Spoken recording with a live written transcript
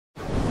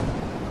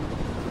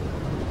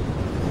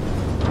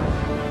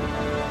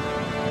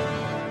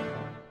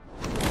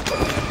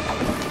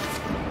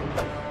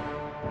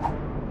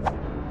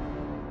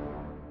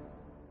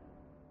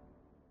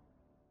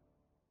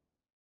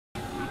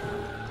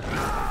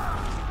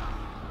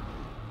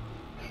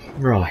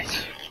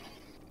Right.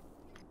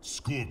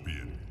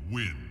 Scorpion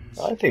wins.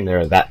 I don't think there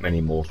are that many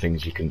more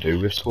things you can do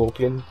with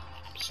Scorpion,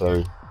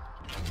 so...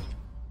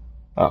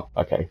 Oh,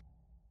 okay.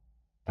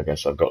 I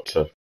guess I've got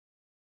to...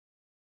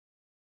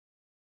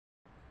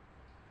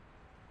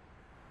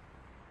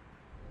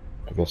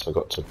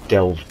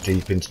 delve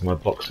deep into my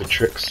box of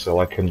tricks so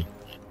I can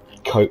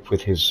cope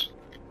with his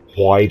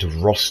wide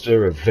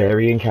roster of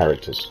varying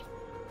characters.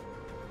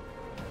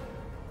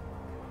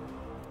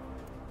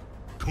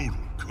 Total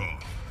con.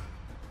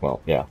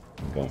 Well, yeah,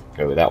 I'm going to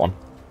go with that one.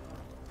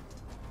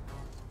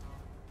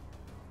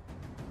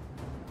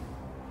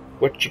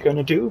 What you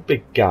gonna do,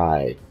 big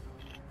guy?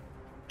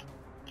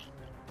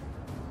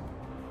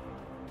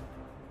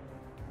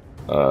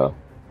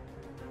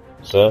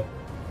 Sir?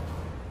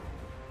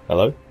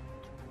 Hello?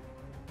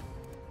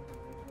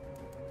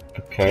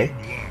 Okay.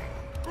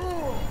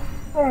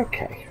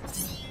 Okay.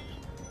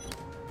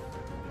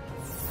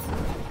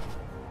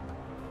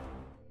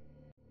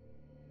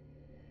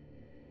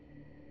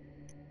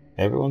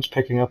 Everyone's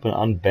picking up an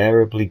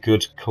unbearably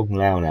good Kung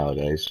Lao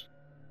nowadays.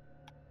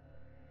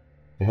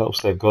 It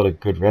helps they've got a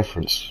good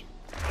reference.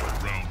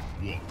 Round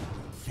one.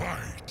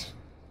 Fight.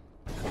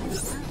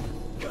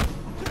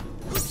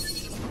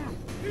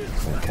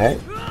 Okay.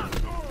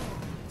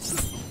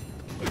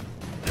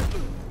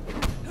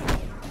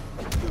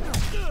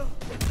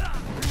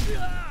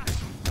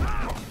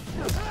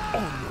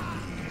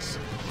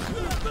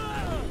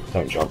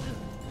 Don't jump.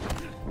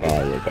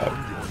 There you go.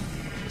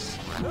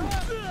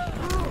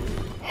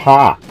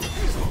 Ha!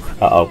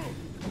 Uh-oh.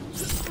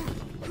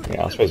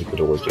 Yeah, I suppose you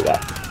could always do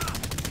that.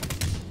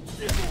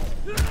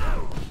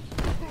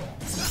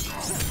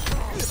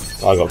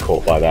 I got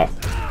caught by that.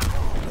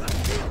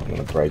 I'm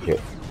gonna break it.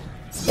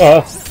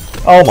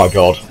 Oh my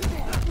god.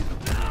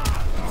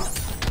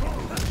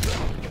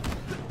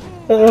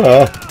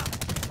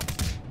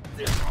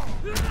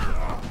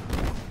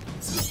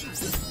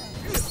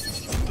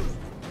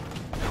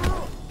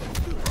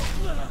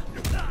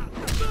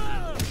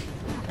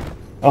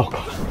 Oh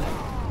god.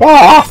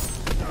 Ah!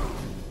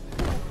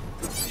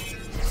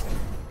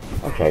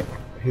 Okay,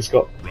 he's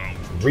got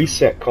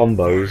reset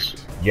combos,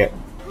 yet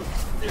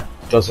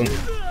doesn't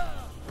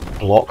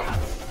block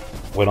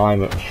when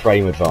I'm at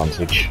frame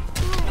advantage.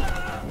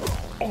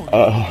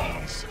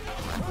 I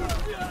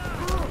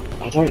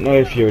don't know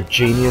if you're a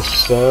genius,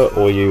 sir,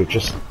 or you're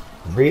just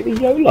really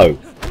YOLO.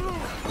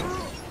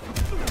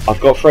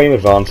 I've got frame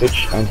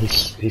advantage, and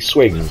he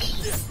swings.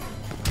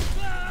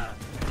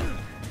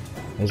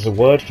 There's a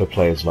word for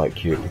players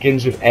like you. It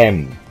begins with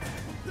M.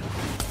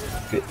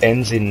 It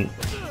ends in...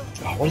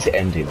 Oh, what does it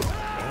end in?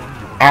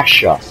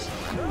 Asher.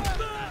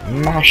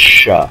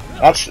 Masher.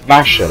 That's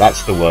Masher,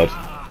 that's the word.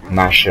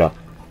 Masher.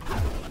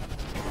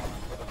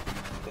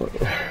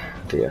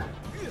 Dear.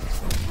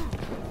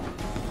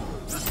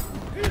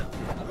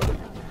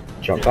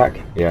 Jump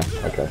back? Yeah,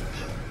 okay.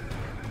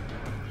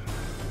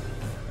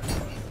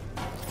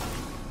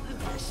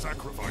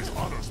 Sacrifice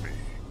honors me.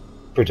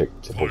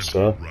 Predictable,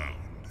 sir. Round.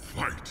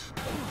 Fight.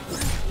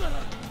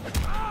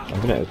 I'm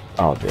gonna...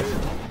 Oh dear.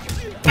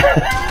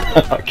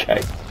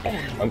 Okay.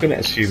 I'm gonna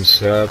assume,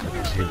 sir,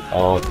 because you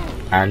are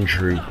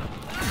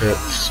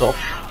AndrewFursov.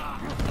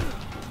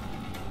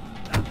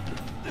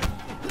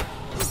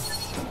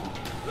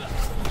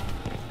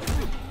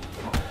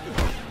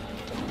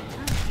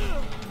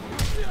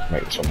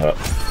 Make this one hurt.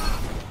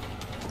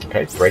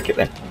 Okay, break it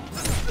then.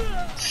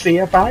 See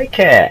ya, bye,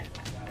 care.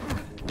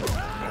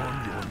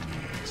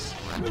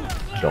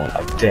 Go on,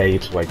 I dare you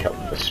to wake up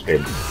with a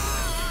spin.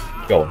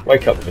 Go on,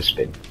 wake up with a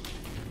spin.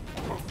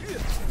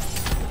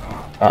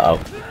 Uh-oh.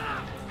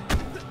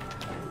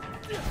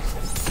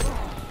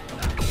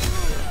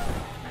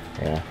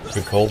 Yeah,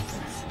 good call.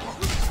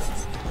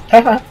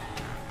 Haha!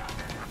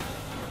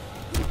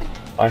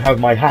 I have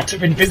my hat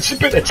of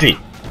invincibility!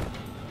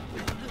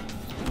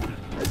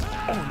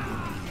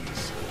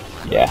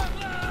 Yeah.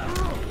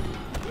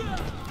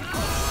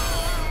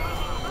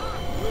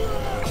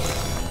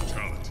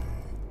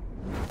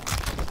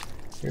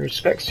 He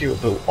respects you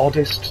at the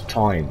oddest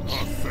times.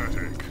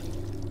 Pathetic.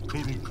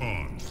 Total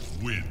con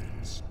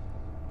wins.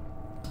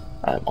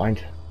 I don't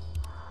mind.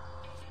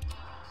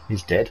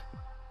 He's dead.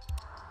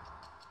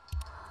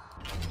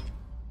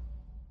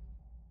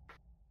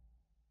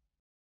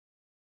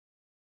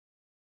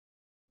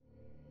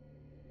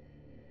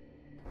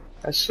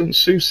 As Sun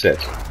Tzu said,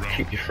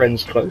 keep your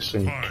friends close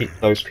and keep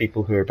those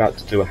people who are about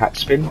to do a hat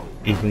spin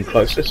even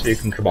closer so you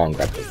can command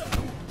grab them.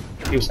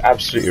 He was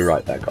absolutely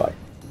right, that guy.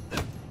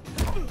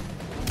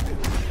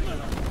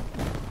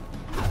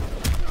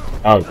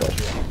 Oh god.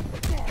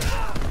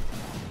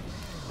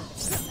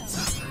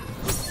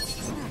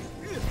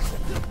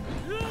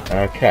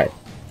 Okay.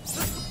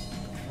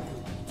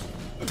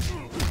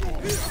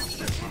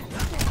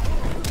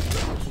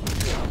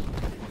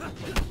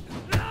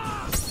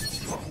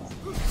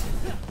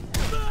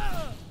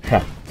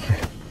 Huh.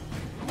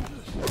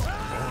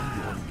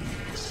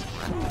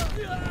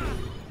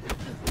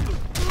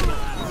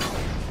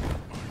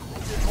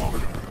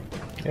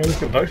 Yeah, we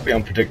can both be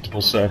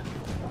unpredictable, sir.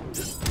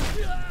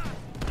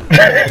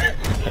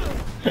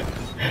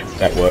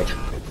 That worked.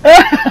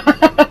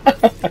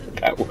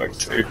 That worked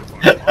too.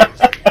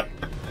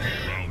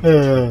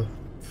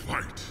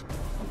 Fight.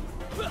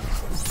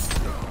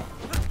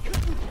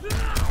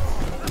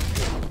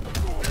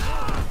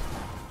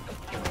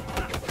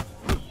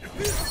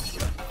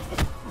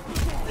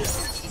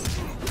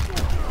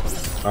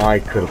 I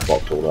could have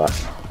blocked all that.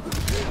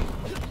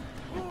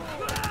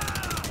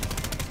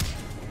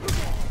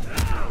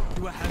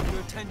 Do I have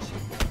your attention?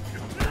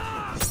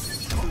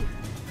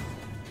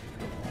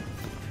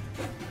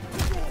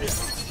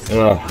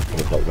 Ugh, could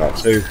have blocked that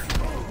too.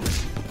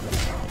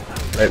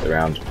 Take the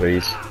round,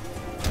 please.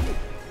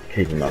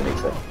 Keep him that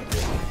meter.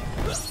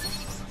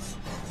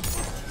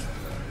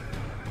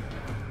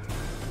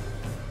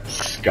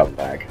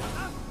 Scumbag.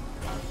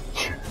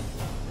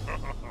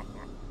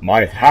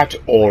 My hat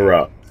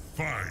aura!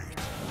 Fight.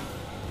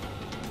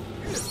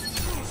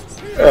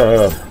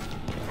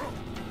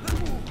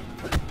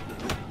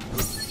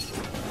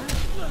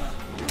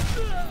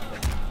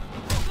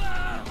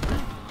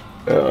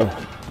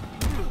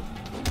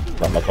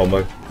 Not my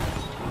combo.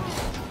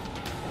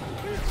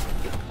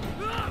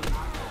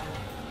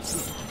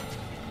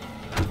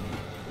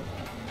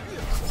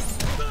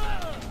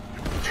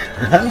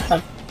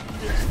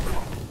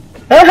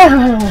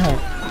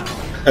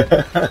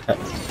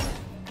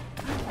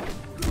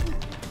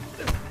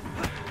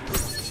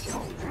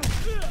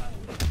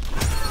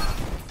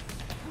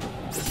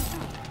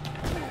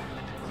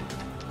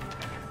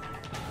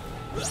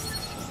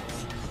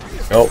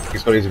 Oh,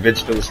 he's got his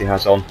invincibility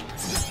hat on.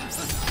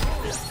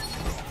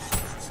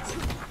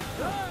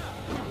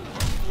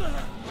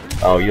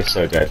 Oh, you're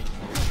so dead.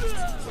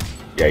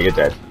 Yeah, you're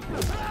dead.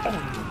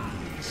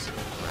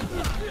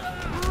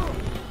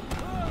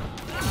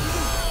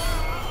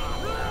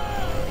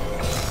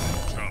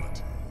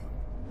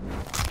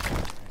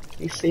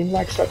 He seemed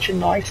like such a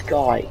nice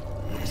guy,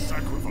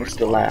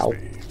 Mr. Lao.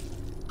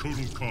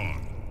 Kotal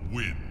Khan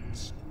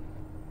wins.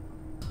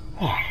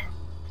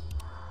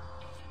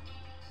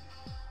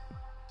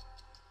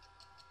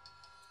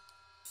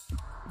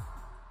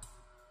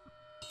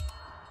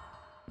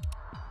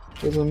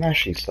 There's a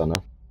mashy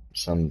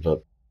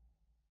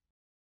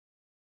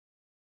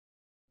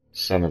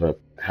son of a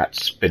hat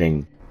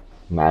spinning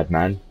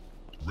madman.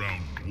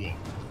 Round 1.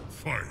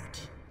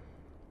 Fight.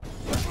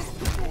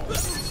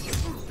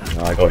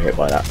 Oh, I got hit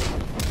by that.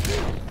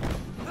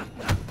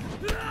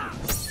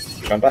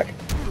 Try back?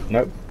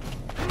 Nope.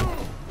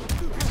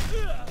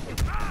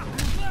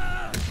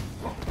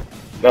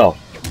 Oh,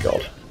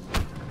 God.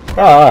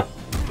 Ah!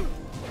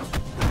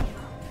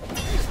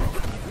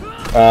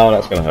 Oh,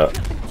 that's gonna hurt.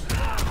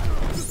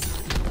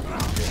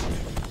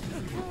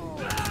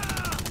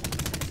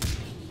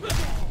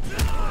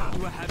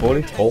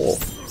 $44.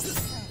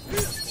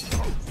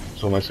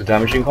 It's almost a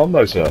damaging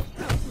combo, sir.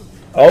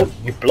 Oh,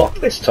 you blocked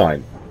this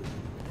time.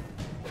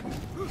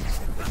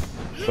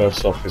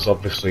 First off is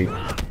obviously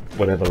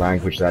whatever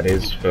language that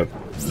is for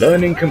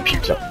learning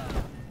computer.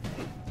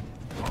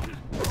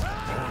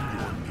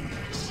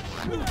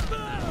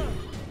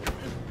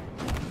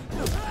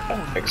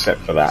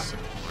 Except for that.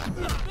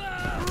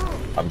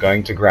 I'm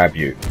going to grab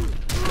you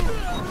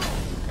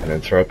and then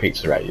throw a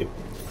pizza at you.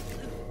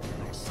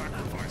 Your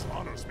sacrifice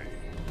honors me.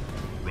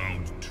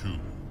 Round 2.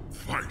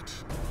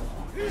 Fight.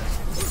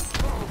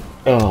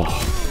 Oh.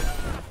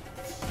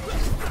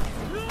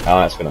 Oh,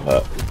 that's gonna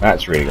hurt.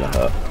 That's really gonna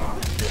hurt.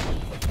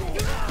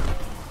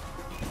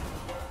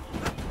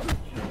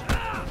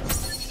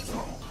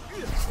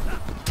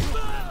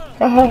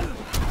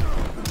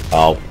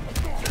 Oh.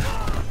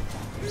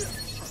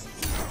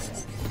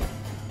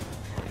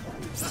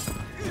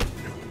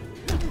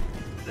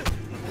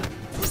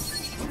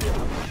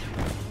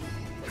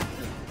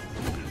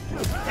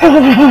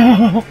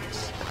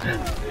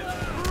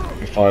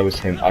 If I was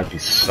him, I'd be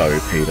so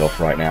peed off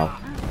right now.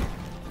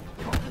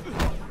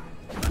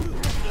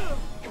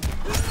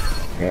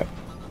 Yep.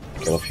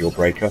 Get off your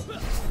breaker.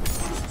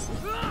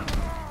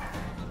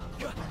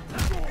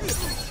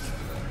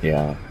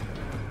 Yeah.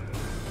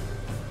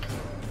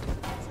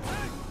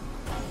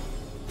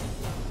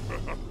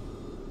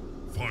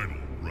 Final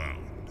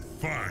round.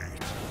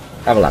 Fight.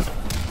 Have a lamp.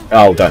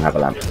 Oh, don't have a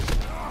lamp.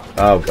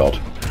 Oh, God.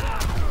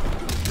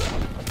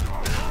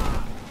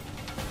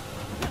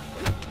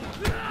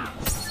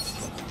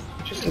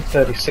 Just did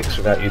 36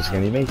 without using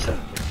any meter.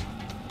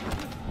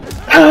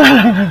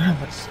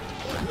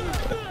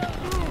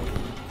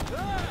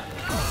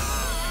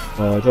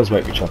 Oh, it does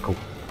make me chuckle.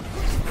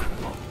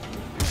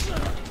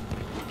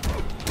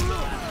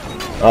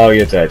 Oh,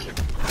 you're dead.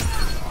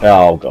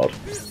 Oh, God.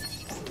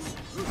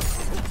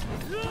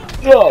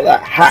 Oh,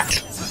 that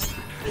hat!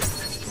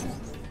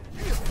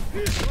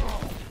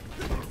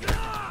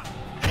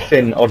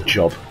 Thin odd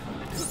job.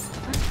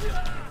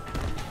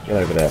 Get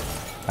over there.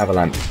 Have a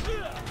lamp.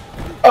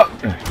 Oh!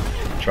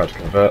 Try to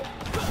convert.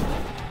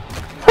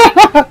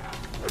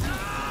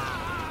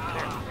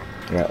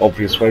 Yeah,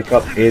 obvious wake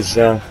up is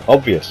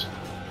obvious.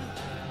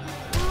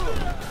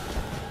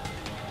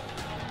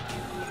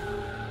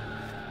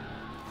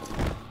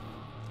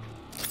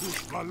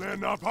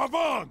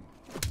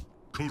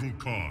 Kotal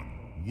Khan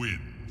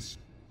wins.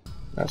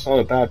 That's not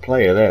a bad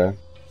player there.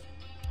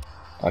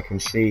 I can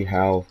see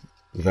how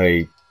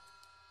they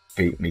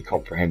beat me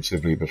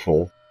comprehensively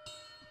before,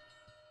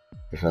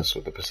 if that's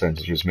what the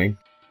percentages mean.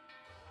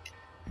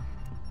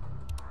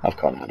 I've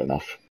kind of had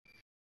enough.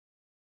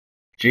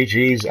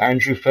 GG's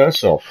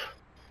AndrewFursov.